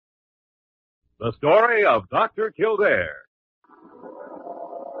The story of Dr. Kildare.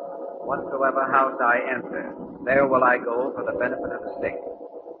 Whatsoever house I enter, there will I go for the benefit of the sick.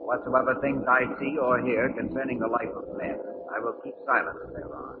 Whatsoever things I see or hear concerning the life of men, I will keep silence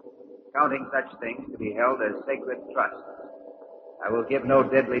thereon, counting such things to be held as sacred trusts. I will give no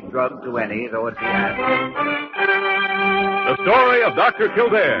deadly drug to any, though it be asked. The story of Dr.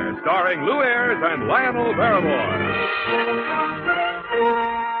 Kildare, starring Ayres and Lionel Barrymore.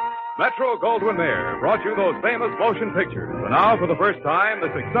 Metro-Goldwyn-Mayer brought you those famous motion pictures. And now, for the first time,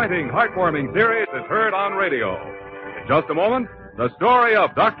 this exciting, heartwarming series is heard on radio. In just a moment, the story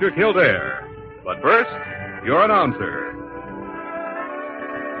of Dr. Kildare. But first, your announcer.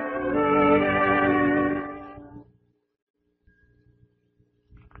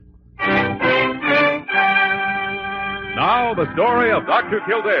 Now, the story of Dr.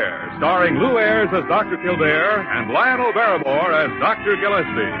 Kildare, starring Ayres as Dr. Kildare and Lionel Barrymore as Dr.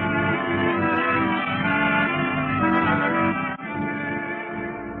 Gillespie.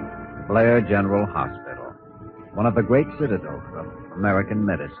 Blair General Hospital, one of the great citadels of American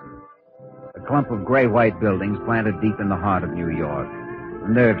medicine. A clump of gray-white buildings planted deep in the heart of New York, a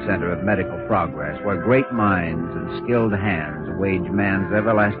nerve center of medical progress where great minds and skilled hands wage man's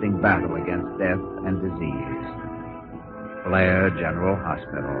everlasting battle against death and disease. Blair General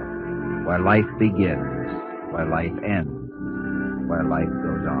Hospital, where life begins, where life ends, where life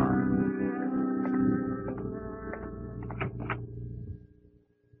goes on.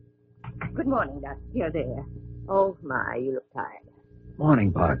 Good morning, Doctor. You're there. Oh, my, you look tired.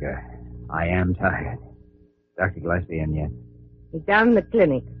 Morning, Parker. I am tired. Dr. Gillespie in yet? He's down in the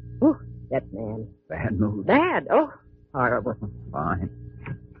clinic. Oh, that man. Bad mood? Bad? Oh, horrible. Fine.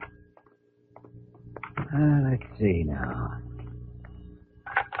 Let's see now.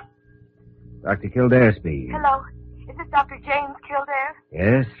 Dr. Kildare speaking. Hello. Is this Dr. James Kildare?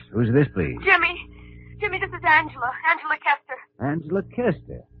 Yes? Who's this, please? Jimmy, this is Angela. Angela Kester. Angela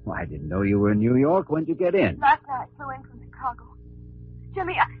Kester. Well, I didn't know you were in New York. When'd you get in? Last night I flew in from Chicago.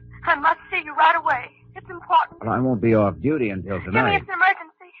 Jimmy, I must see you right away. It's important. Well, I won't be off duty until Jimmy, tonight. it's an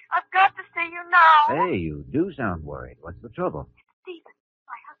emergency. I've got to see you now. Hey, you do sound worried. What's the trouble? Stephen,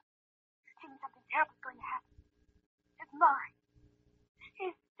 my husband. Jimmy, something terrible's going to happen. It's mine.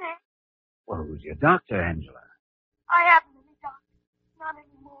 He's sick. Well, who's your doctor, Angela? I haven't any doctor. Not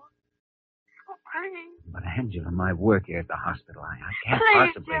anymore. Oh, please. But, Angela, my work here at the hospital, I can't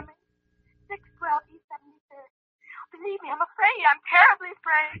Please, possibly... Jimmy. 612 East 73rd. Believe me, I'm afraid. I'm terribly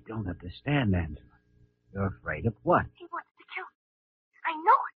afraid. I don't understand, Angela. You're afraid of what? He wants to kill me. I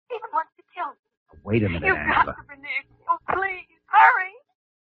know it. Stephen wants to kill me. Oh, wait a minute, You've Angela. got to believe me. Oh, please, hurry.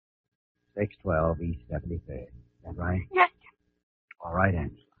 612 East 73rd. Is that right? Yes, Jimmy. All right,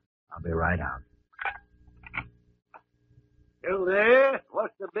 Angela. I'll be right out. Kildare,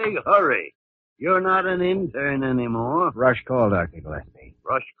 what's the big hurry? You're not an intern anymore. Rush call, Dr. Gillespie.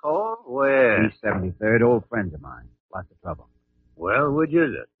 Rush call? Where? East 73rd, old friends of mine. Lots of trouble. Well, which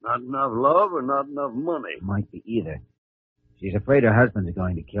is it? Not enough love or not enough money? Might be either. She's afraid her husband's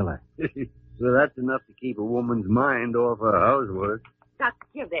going to kill her. So that's enough to keep a woman's mind off her housework. Doctor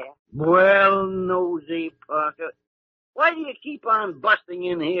Kildare. Well, Nosy Parker, why do you keep on busting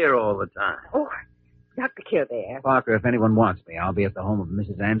in here all the time? Oh, Dr. Kildare. Parker, if anyone wants me, I'll be at the home of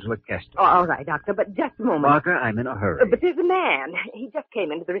Mrs. Angela Kester. Oh, all right, Doctor, but just a moment. Parker, I'm in a hurry. But there's a man. He just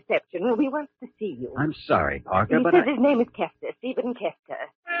came into the reception room. He wants to see you. I'm sorry, Parker, He but says his name is Kester, Stephen Kester.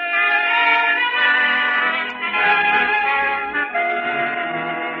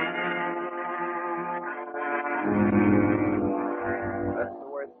 That's the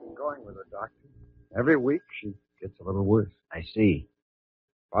way it's been going with her, Doctor. Every week she gets a little worse. I see.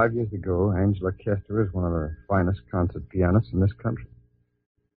 5 years ago, Angela Kester is one of the finest concert pianists in this country.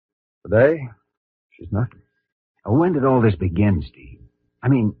 Today, she's nothing. When did all this begin, Steve? I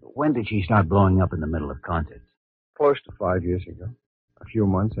mean, when did she start blowing up in the middle of concerts? Close to 5 years ago. A few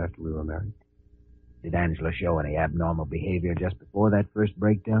months after we were married. Did Angela show any abnormal behavior just before that first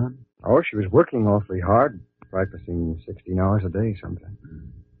breakdown? Oh, she was working awfully hard, practicing 16 hours a day sometimes.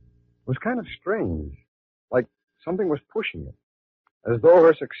 It was kind of strange. Like something was pushing it. As though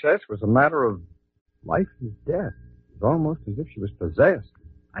her success was a matter of life and death. It was almost as if she was possessed.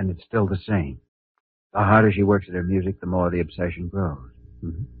 And it's still the same. The harder she works at her music, the more the obsession grows.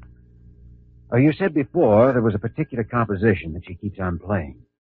 Mm-hmm. Oh, you said before there was a particular composition that she keeps on playing.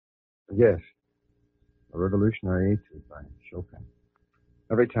 Yes. A Revolutionary Etude by Chopin.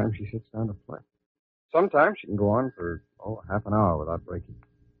 Every time she sits down to play. Sometimes she can go on for, half an hour without breaking.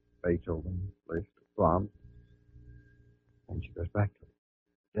 Beethoven, Liszt, Brahms. And she goes back to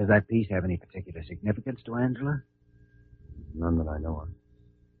it. Does that piece have any particular significance to Angela? None that I know of.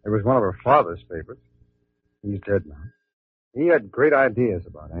 It was one of her father's favorites. He's dead now. He had great ideas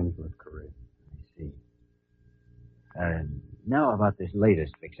about Angela's career. I see. Now about this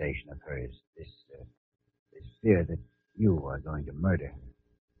latest fixation of hers, this fear that you are going to murder her.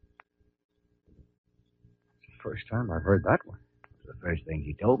 It's the first time I've heard that one. It was the first thing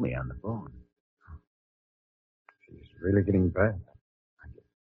she told me on the phone. She's really getting bad.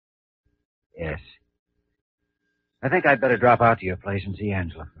 Yes. I think I'd better drop out to your place and see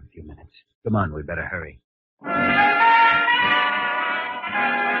Angela for a few minutes. Come on, we'd better hurry.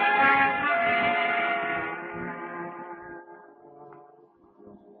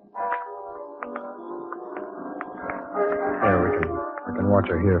 There, we can watch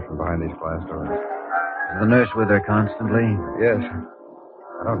her here from behind these glass doors. Is the nurse with her constantly? Yes.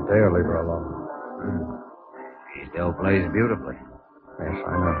 I don't dare leave her alone. She still plays beautifully. Yes,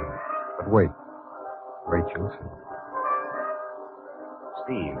 I know. But wait. Wait, you'll see.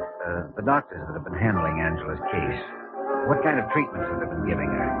 Steve, the doctors that have been handling Angela's case, what kind of treatments have they been giving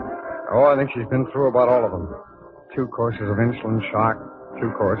her? Oh, I think she's been through about all of them. 2 courses of insulin shock, 2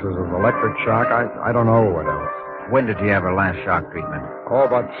 courses of electric shock. I don't know what else. When did she have her last shock treatment? Oh,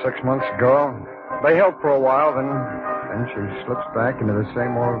 about 6 months ago. They help for a while, then she slips back into the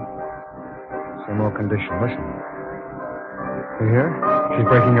same old condition. Listen. You hear? She's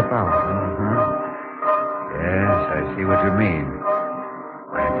breaking up now. Mm-hmm. Yes, I see what you mean.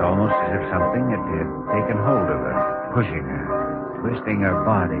 Why, it's almost as if something had taken hold of her, pushing her, twisting her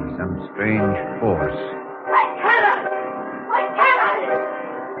body, some strange force. Why can't I?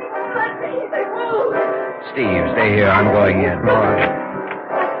 Let me. They won't. Steve, stay here. I'm going in. All right.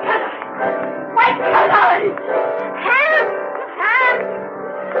 Why can't I? Hands!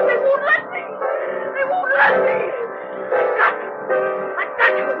 They won't let me. I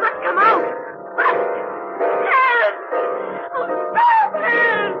got you. It must come out. Hands! Oh, stop,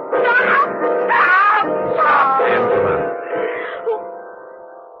 hands! Stop! Angela.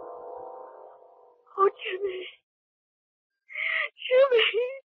 Oh, Jimmy. Oh, Jimmy.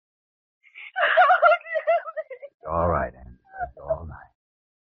 All right, Angela. It's all right.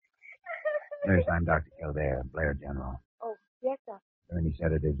 Nurse, I'm Dr. Kildare, Blair General. Oh, yes, sir. Are there any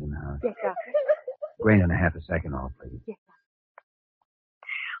sedatives in the house? Yes, sir. Grain and a half a second off, please. Yes, sir.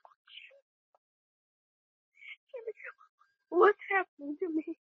 Jimmy, what's happening to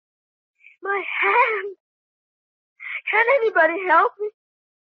me? My hand. Can anybody help me?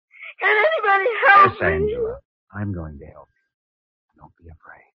 Can anybody help Yes, me? Angela. I'm going to help you. Don't be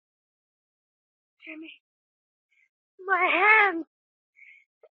afraid. Jimmy, my hands.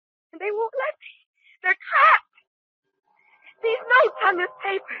 They won't let me. They're trapped. These notes on this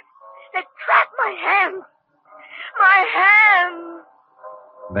paper. They trapped my hands. My hands.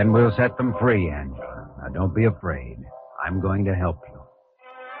 Then we'll set them free, Angela. Now, don't be afraid. I'm going to help you.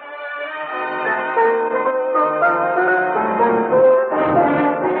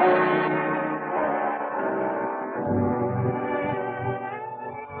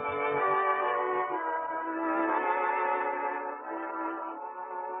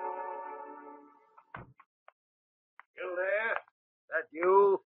 Kildare, that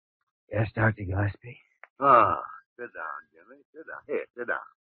you? Yes, Dr. Gillespie? Ah, sit down, Jimmy. Sit down. Here, sit down.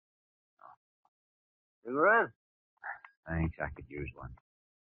 Cigarette? Thanks, I could use one.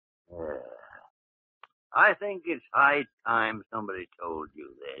 Yeah. I think it's high time somebody told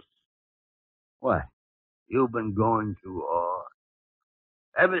you this. What? You've been going too hard.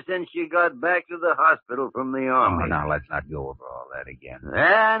 Ever since you got back to the hospital from the army. Oh, now, let's not go over all that again.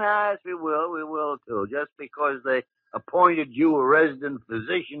 And yes, we will too. Just because they appointed you a resident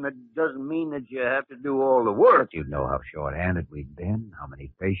physician, that doesn't mean that you have to do all the work. But you know how short-handed we've been, how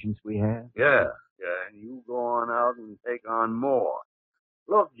many patients we have. Yeah, and you go on out and take on more.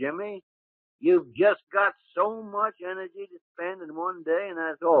 Look, Jimmy, you've just got so much energy to spend in one day, and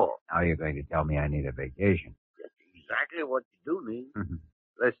that's all. Now you're going to tell me I need a vacation. That's exactly what you do need. Mhm.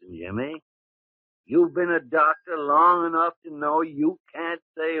 Listen, Jimmy, you've been a doctor long enough to know you can't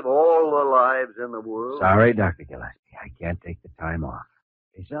save all the lives in the world. Sorry, Dr. Gillespie. I can't take the time off.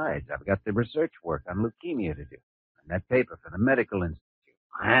 Besides, I've got the research work on leukemia to do, and that paper for the medical institute.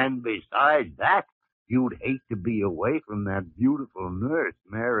 And besides that, you'd hate to be away from that beautiful nurse,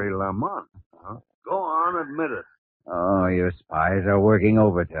 Mary Lamont. Huh? Go on, admit it. Oh, your spies are working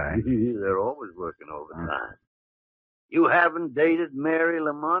overtime. They're always working overtime. You haven't dated Mary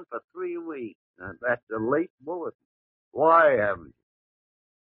Lamont for 3 weeks. Now, that's a late bulletin. Why haven't you?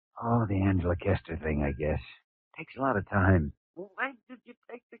 Oh, the Angela Kester thing, I guess. Takes a lot of time. Well, why did you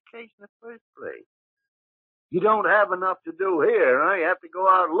take the case in the first place? You don't have enough to do here, huh? You have to go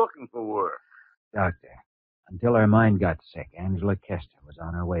out looking for work. Doctor, Until her mind got sick, Angela Kester was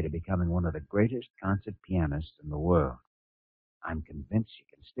on her way to becoming one of the greatest concert pianists in the world. I'm convinced she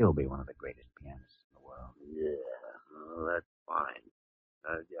can still be one of the greatest pianists in the world. Yeah, well, that's fine.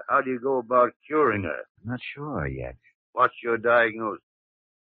 How do you go about curing her? I'm not sure yet. What's your diagnosis?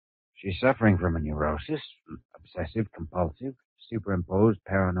 She's suffering from a neurosis, obsessive-compulsive, superimposed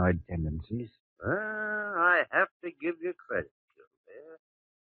paranoid tendencies. Well, I have to give you credit, Kildare.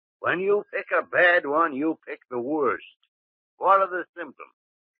 When you pick a bad one, you pick the worst. What are the symptoms?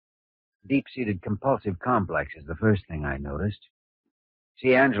 Deep-seated compulsive complex is the first thing I noticed.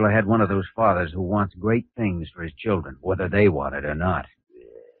 See, Angela had one of those fathers who wants great things for his children, whether they want it or not.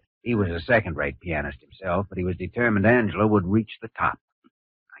 He was a second-rate pianist himself, but he was determined Angela would reach the top.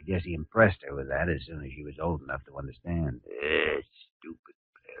 I guess he impressed her with that as soon as she was old enough to understand. Stupid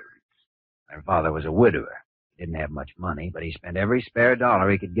parents. Her father was a widower. He didn't have much money, but he spent every spare dollar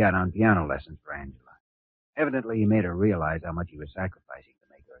he could get on piano lessons for Angela. Evidently, he made her realize how much he was sacrificing to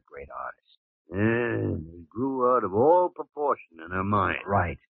make her a great artist. And it grew out of all proportion in her mind.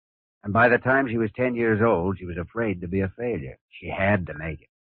 Right. And by the time she was 10 years old, she was afraid to be a failure. She had to make it.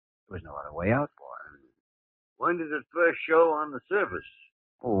 There was no other way out for her. When did it first show on the surface?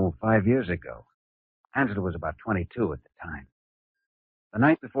 Oh, 5 years ago. Angela was about 22 at the time. The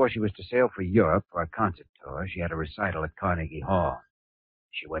night before she was to sail for Europe for a concert tour, she had a recital at Carnegie Hall.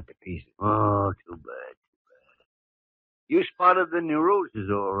 She went to pieces. Oh, too bad. You spotted the neurosis,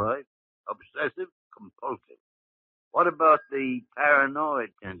 all right. Obsessive compulsive. What about the paranoid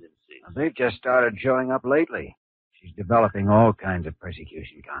tendencies? Well, they've just started showing up lately. She's developing all kinds of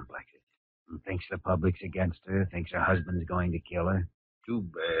persecution complexes. And thinks the public's against her, thinks her husband's going to kill her. Too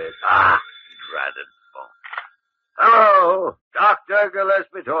bad. Dratted phone. Hello, Dr.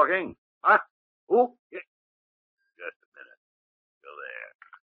 Gillespie talking. Huh? Who? Just a minute. Still there.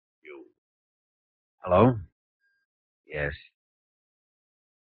 You. Hello? Yes.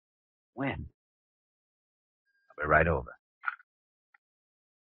 When? I'll be right over.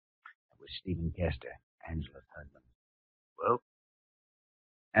 It was Stephen Kester, Angela's husband. Well?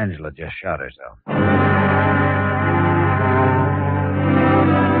 Angela just shot herself.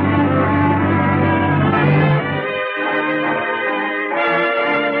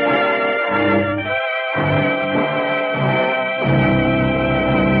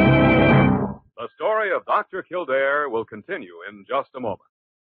 The story of Dr. Kildare will continue in just a moment.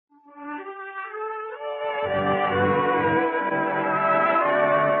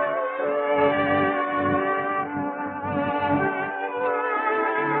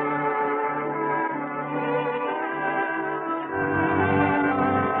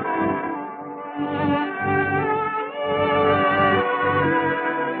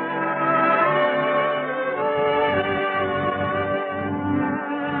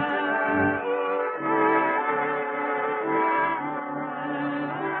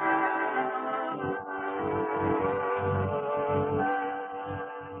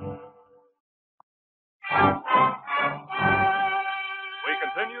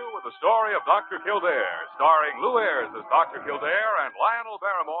 The story of Dr. Kildare, starring Ayres as Dr. Kildare and Lionel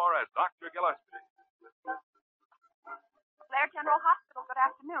Barrymore as Dr. Gillespie. Blair General Hospital, good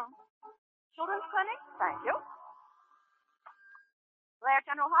afternoon. Children's Clinic, thank you. Blair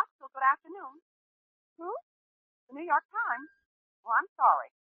General Hospital, good afternoon. Who? The New York Times. Oh, I'm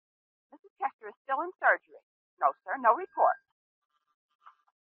sorry. Mrs. Kester is still in surgery. No, sir, no report.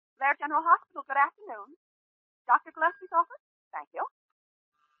 Blair General Hospital, good afternoon. Dr. Gillespie's office? Thank you.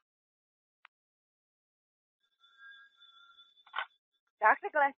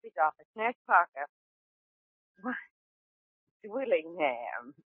 Dr. Gillespie's office, Nurse Parker. Why, Mr.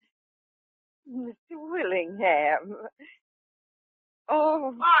 Willingham. Mr. Willingham.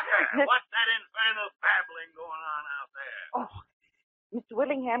 Oh. Parker, what's that infernal babbling going on out there? Oh, Mr.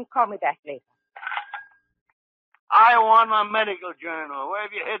 Willingham, call me back later. I want my medical journal. Where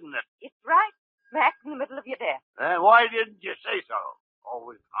have you hidden it? It's right smack in the middle of your desk. Then why didn't you say so?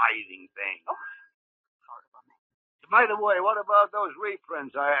 Always hiding things. Oh. By the way, what about those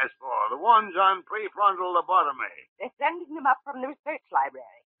reprints I asked for? The ones on prefrontal lobotomy? They're sending them up from the research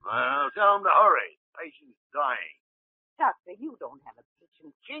library. Well, tell them to hurry. Patient's dying. Doctor, you don't have a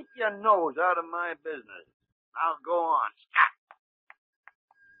patient. Keep your nose out of my business. Now go on. Stop.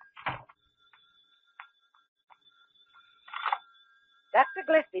 Dr.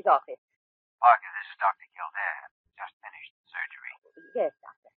 Gillespie's office. Parker, this is Dr. Kildare. Just finished surgery. Yes,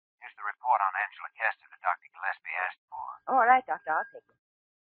 Doctor. Here's the report on Angela Kester that Dr. Gillespie asked for. All right, Doctor, I'll take it.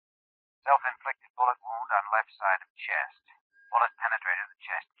 Self-inflicted bullet wound on left side of chest. Bullet penetrated the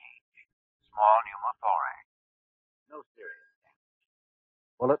chest cage. Small pneumothorax. No serious damage.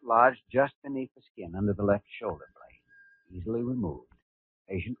 Bullet lodged just beneath the skin under the left shoulder blade. Easily removed.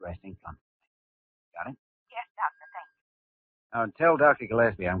 Patient resting comfortably. Got it? Yes, Doctor, thank you. Now, tell Dr.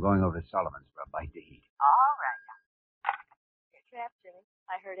 Gillespie I'm going over to Sullivan's for a bite to eat. All right, Doctor. You're trapped, Jimmy.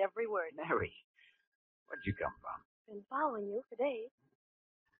 I heard every word. Mary, where'd you come from? Been following you for days.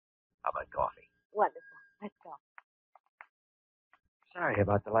 How about coffee? Wonderful. Let's go. Sorry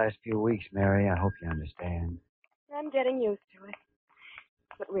about the last few weeks, Mary. I hope you understand. I'm getting used to it.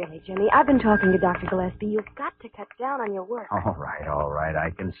 But really, Jimmy, I've been talking to Dr. Gillespie. You've got to cut down on your work. All right. I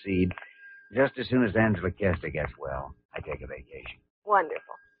concede. Just as soon as Angela Kester gets well, I take a vacation.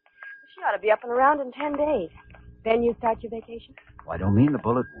 Wonderful. She ought to be up and around in 10 days. Then you start your vacation? Well, I don't mean the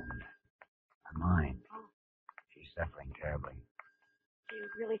bullet wound. Her mind. Oh. She's suffering terribly. Do you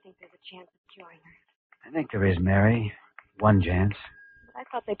really think there's a chance of curing her? I think there is, Mary. One chance. But I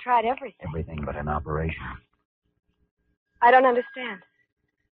thought they tried everything. Everything but an operation. I don't understand.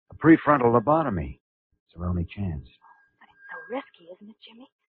 A prefrontal lobotomy. It's her only chance. But it's so risky, isn't it, Jimmy?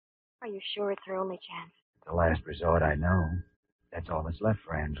 Are you sure it's her only chance? The last resort, I know. That's all that's left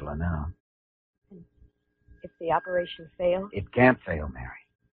for Angela now. And if the operation fails? It can't fail, Mary.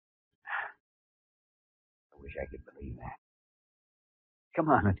 I wish I could believe that. Come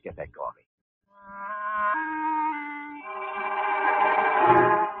on, let's get that coffee.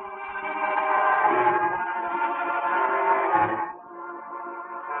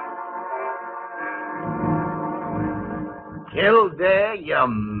 Kildare, you're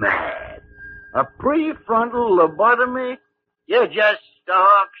mad. A prefrontal lobotomy? You're just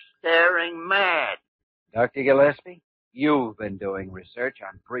stark, staring mad. Dr. Gillespie, you've been doing research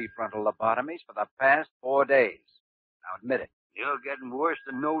on prefrontal lobotomies for the past 4 days. Now admit it. You're getting worse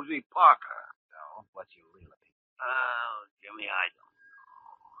than Nosy Parker. So, what's your real opinion? Oh, Jimmy, I don't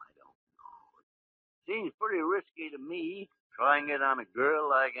know. It seems pretty risky to me, trying it on a girl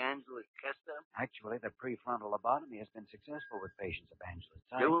like Angela Kester. Actually, the prefrontal lobotomy has been successful with patients of Angela's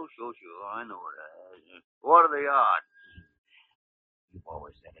type. Sure. I know it has. What are the odds? You've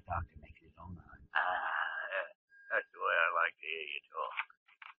always said a doctor makes his own odds. That's the way I like to hear you talk.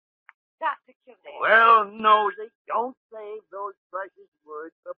 Dr. Kildare. Well, Nosy, don't save those precious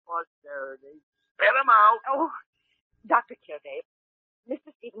words for posterity. Spit them out. Oh, Dr. Kildare,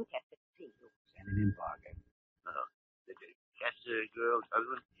 Mr. Stephen Kester to see you. Send him in, Parker. The Kester girl's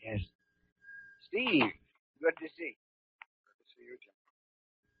husband? Yes. Steve, good to see. Good to see you, Jim.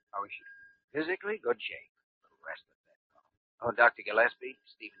 How is she? Physically, good shape. A little restless, that's all. Oh, Dr. Gillespie,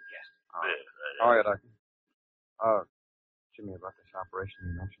 Stephen Kester. Oh, yeah, Doctor. Jimmy, about this operation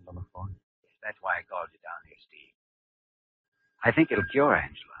you mentioned on the phone. Yes, that's why I called you down here, Steve. I think it'll cure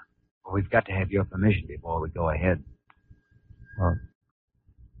Angela. But we've got to have your permission before we go ahead. Well,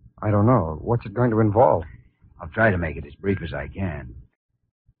 I don't know. What's it going to involve? I'll try to make it as brief as I can.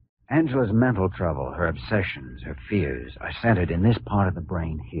 Angela's mental trouble, her obsessions, her fears are centered in this part of the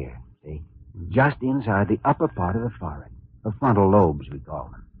brain here, see? Just inside the upper part of the forehead. The frontal lobes, we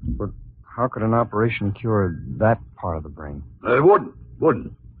call them. But how could an operation cure that part of the brain? It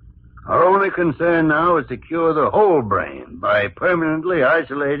wouldn't. Our only concern now is to cure the whole brain by permanently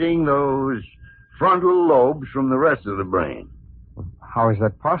isolating those frontal lobes from the rest of the brain. How is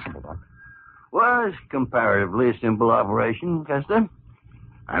that possible, Doctor? Well, it's comparatively a simple operation, Kester.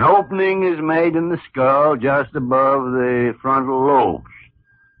 An opening is made in the skull just above the frontal lobes.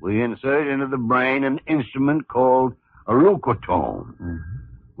 We insert into the brain an instrument called a leucotome. Mm-hmm.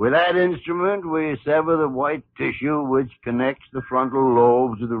 With that instrument, we sever the white tissue which connects the frontal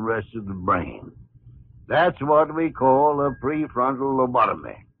lobes to the rest of the brain. That's what we call a prefrontal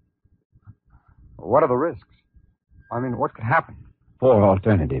lobotomy. What are the risks? I mean, what could happen? 4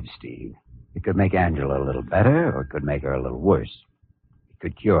 alternatives, Steve. It could make Angela a little better, or it could make her a little worse. It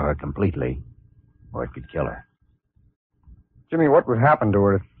could cure her completely, or it could kill her. Jimmy, what would happen to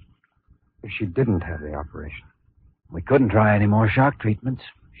her if she didn't have the operation? We couldn't try any more shock treatments.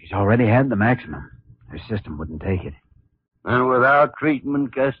 She's already had the maximum. Her system wouldn't take it. And without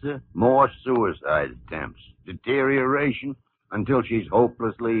treatment, Kester, more suicide attempts, deterioration, until she's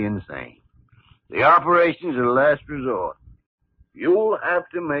hopelessly insane. The operation's a last resort. You'll have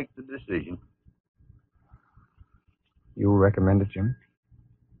to make the decision. You recommend it, Jimmy?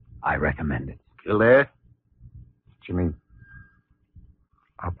 I recommend it. Kildare? Jimmy,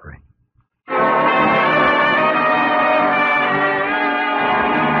 operate.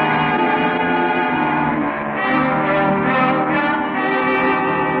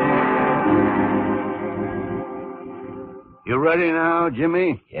 You ready now,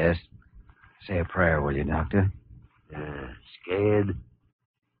 Jimmy? Yes. Say a prayer, will you, Doctor? Scared?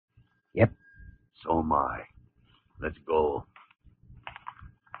 Yep. So am I. Let's go.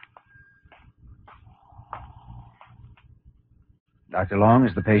 Dr. Long,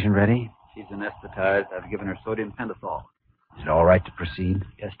 is the patient ready? She's anesthetized. I've given her sodium pentothal. Is it all right to proceed?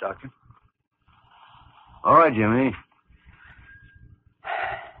 Yes, Doctor. All right, Jimmy.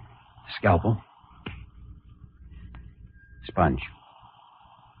 Scalpel. Sponge.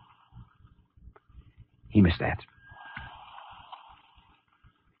 Hemostats.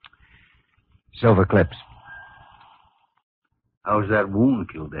 Silver clips. How's that wound,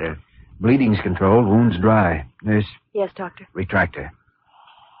 Kildare? Bleeding's controlled. Wound's dry. Nurse, Yes, Doctor. retractor.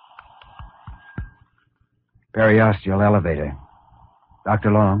 Periosteal elevator.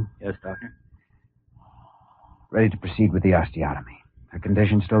 Dr. Long, Yes, Doctor. ready to proceed with the osteotomy. Her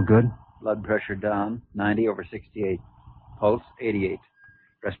condition still good? Blood pressure down, 90/68. Pulse, 88.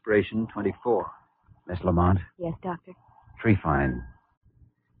 Respiration, 24. Miss Lamont, Yes, Doctor. Trephine.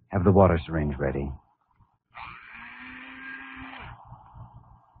 Have the water syringe ready.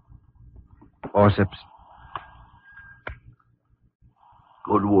 Forceps.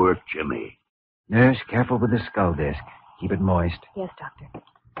 Good work, Jimmy. Nurse, careful with the skull disc. Keep it moist. Yes, Doctor.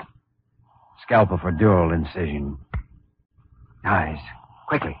 Scalpel for dural incision. Eyes.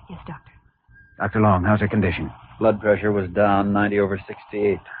 Quickly. Yes, Doctor. Dr. Long, how's her condition? Blood pressure was down,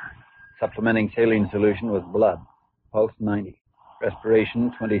 90/68. Supplementing saline solution with blood. Pulse, 90.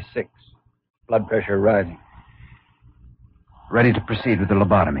 Respiration, 26. Blood pressure rising. Ready to proceed with the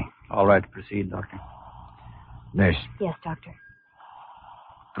lobotomy. All right to proceed, Doctor. Nurse, Yes, Doctor.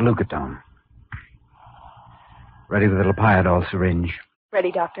 the leucotome. Ready with the Lipiodol syringe.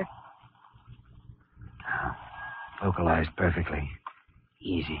 Ready, Doctor. Localized perfectly.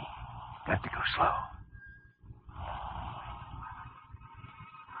 Easy. Got to go slow.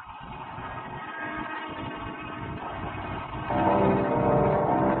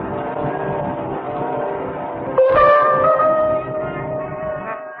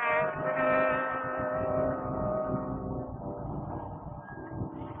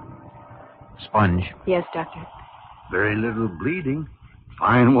 Sponge. Yes, Doctor. Very little bleeding.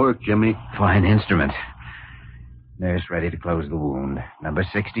 Fine work, Jimmy. Fine instrument. Nurse ready to close the wound. Number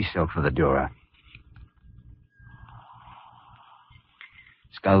 60 silk for the dura.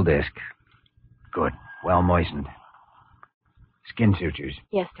 Skull disc. Good. Well moistened. Skin sutures.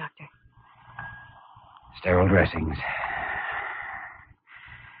 Yes, Doctor. Sterile dressings.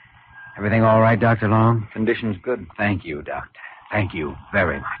 Everything all right, Dr. Long? Condition's good. Thank you, Doctor. Thank you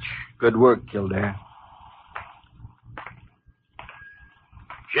very much. Good work, Kildare.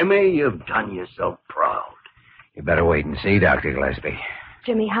 Jimmy, you've done yourself proud. You better wait and see, Dr. Gillespie.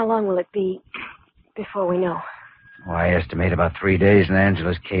 Jimmy, how long will it be before we know? Oh, I estimate about 3 days in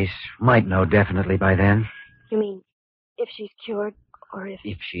Angela's case. Might know definitely by then. You mean if she's cured or if...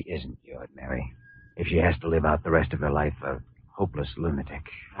 If she isn't cured, Mary. If she has to live out the rest of her life a hopeless lunatic.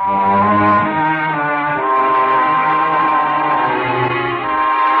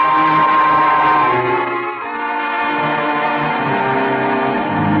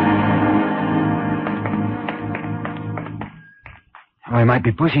 I might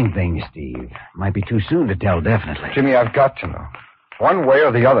be pushing things, Steve. Might be too soon to tell definitely. Jimmy, I've got to know. One way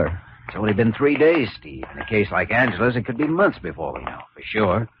or the other. It's only been 3 days, Steve. In a case like Angela's, it could be months before we know, for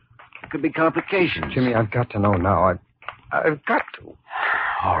sure. There could be complications. Jimmy, I've got to know now. I've got to.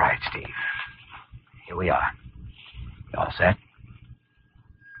 All right, Steve. Here we are. You all set?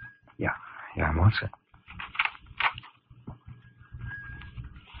 Yeah, I'm all set.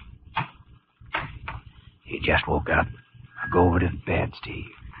 You just woke up. Now go over to the bed, Steve.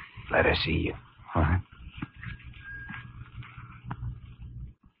 Let her see you. All right.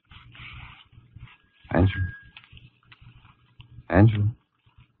 Angela.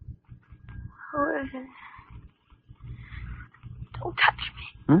 Who is it? Don't touch me.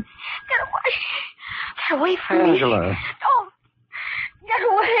 Hmm? Get away. Get away from me. Angela. Don't. Get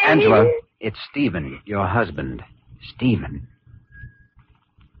away. Angela, it's Stephen, your husband. Stephen.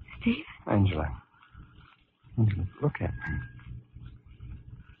 Steve? Angela, look at me.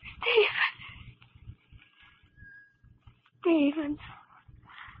 Stephen.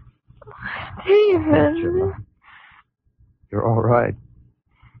 Stephen. Angela. You're all right.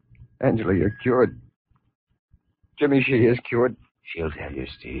 Angela, you're cured. Jimmy, she is cured. She'll tell you,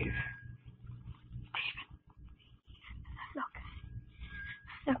 Steve.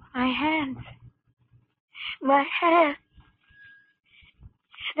 Look, my hands. My hands.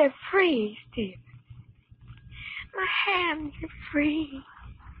 They're free, Steve. My hands are free.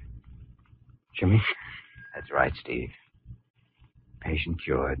 Jimmy? That's right, Steve. Patient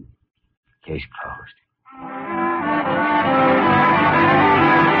cured. Case closed.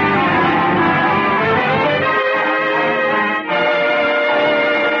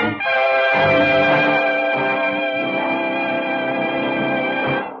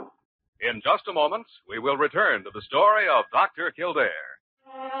 In just a moment, we will return to the story of Dr. Kildare.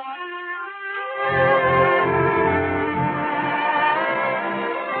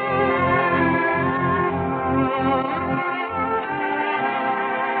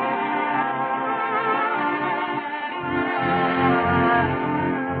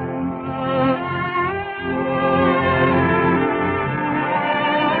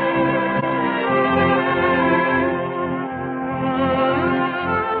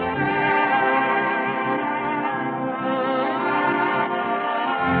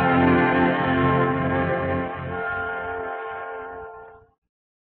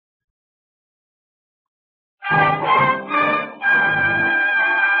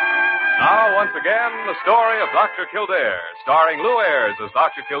 Once again, the story of Dr. Kildare, starring Lou Ayres as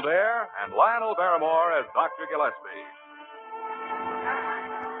Dr. Kildare and Lionel Barrymore as Dr. Gillespie.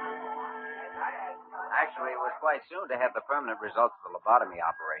 Actually, it was quite soon to have the permanent results of the lobotomy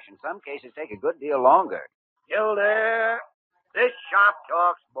operation. Some cases take a good deal longer. Kildare, this shop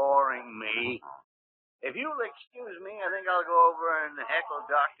talk's boring me. If you'll excuse me, I think I'll go over and heckle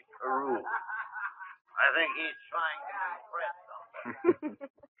Dr. Carew. I think he's trying to impress something.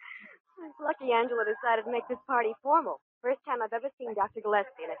 It's lucky Angela decided to make this party formal. First time I've ever seen Dr.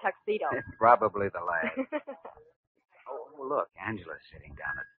 Gillespie in a tuxedo. Probably the last. Oh, look, Angela's sitting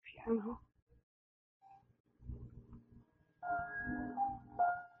down at the piano. Mm-hmm.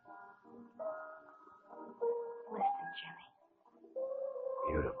 Listen, Jimmy.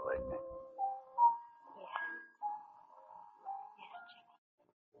 Beautiful, isn't it? Yeah. Yes, Jimmy.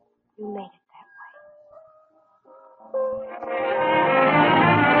 You made it that way.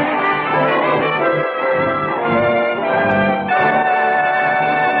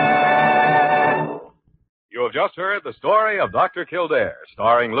 You have just heard the story of Dr. Kildare,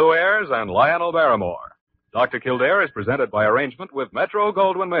 starring Lou Ayres and Lionel Barrymore. Dr. Kildare is presented by arrangement with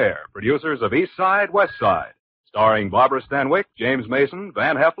Metro-Goldwyn-Mayer, producers of East Side, West Side, starring Barbara Stanwyck, James Mason,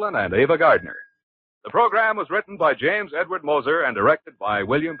 Van Heflin, and Ava Gardner. The program was written by James Edward Moser and directed by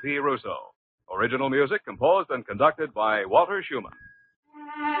William P. Russo. Original music composed and conducted by Walter Schumann.